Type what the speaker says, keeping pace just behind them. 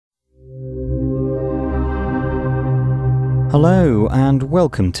Hello and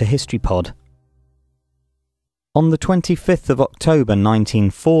welcome to HistoryPod. On the 25th of October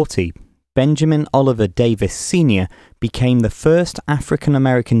 1940, Benjamin Oliver Davis Sr. became the first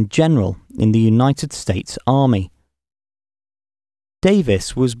African-American general in the United States Army.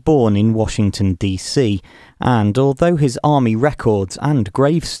 Davis was born in Washington, D.C., and although his army records and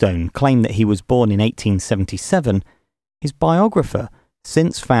gravestone claim that he was born in 1877, his biographer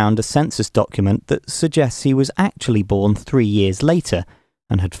since found a census document that suggests he was actually born 3 years later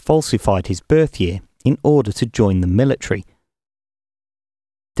and had falsified his birth year in order to join the military.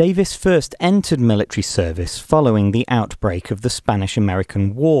 Davis first entered military service following the outbreak of the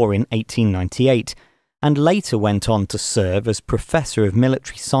Spanish-American War in 1898 and later went on to serve as professor of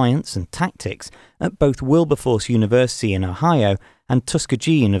military science and tactics at both Wilberforce University in Ohio and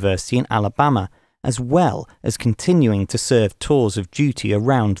Tuskegee University in Alabama, as well as continuing to serve tours of duty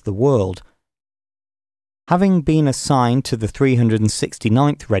around the world. Having been assigned to the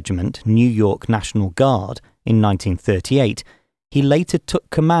 369th Regiment, New York National Guard, in 1938, he later took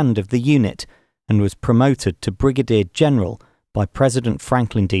command of the unit and was promoted to brigadier general by President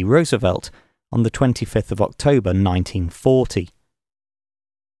Franklin D. Roosevelt on the 25th of October 1940.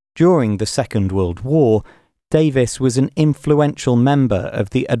 During the Second World War, Davis was an influential member of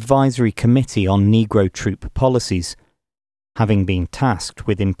the Advisory Committee on Negro Troop Policies. Having been tasked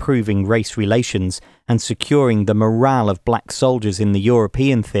with improving race relations and securing the morale of black soldiers in the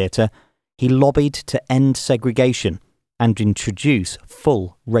European theatre, he lobbied to end segregation and introduce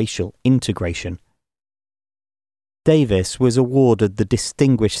full racial integration. Davis was awarded the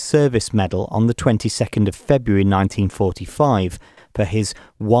Distinguished Service Medal on the 22nd of February 1945 for his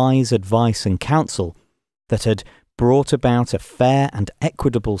wise advice and counsel that had brought about a fair and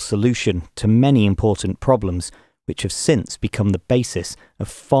equitable solution to many important problems which have since become the basis of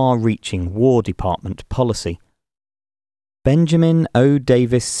far-reaching War Department policy. Benjamin O.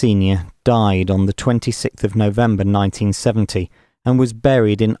 Davis Sr. died on the 26th of November 1970 and was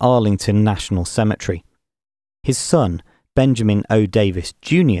buried in Arlington National Cemetery. His son, Benjamin O. Davis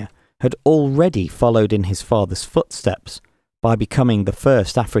Jr., had already followed in his father's footsteps by becoming the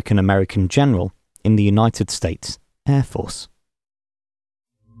first African-American general in the United States Air Force.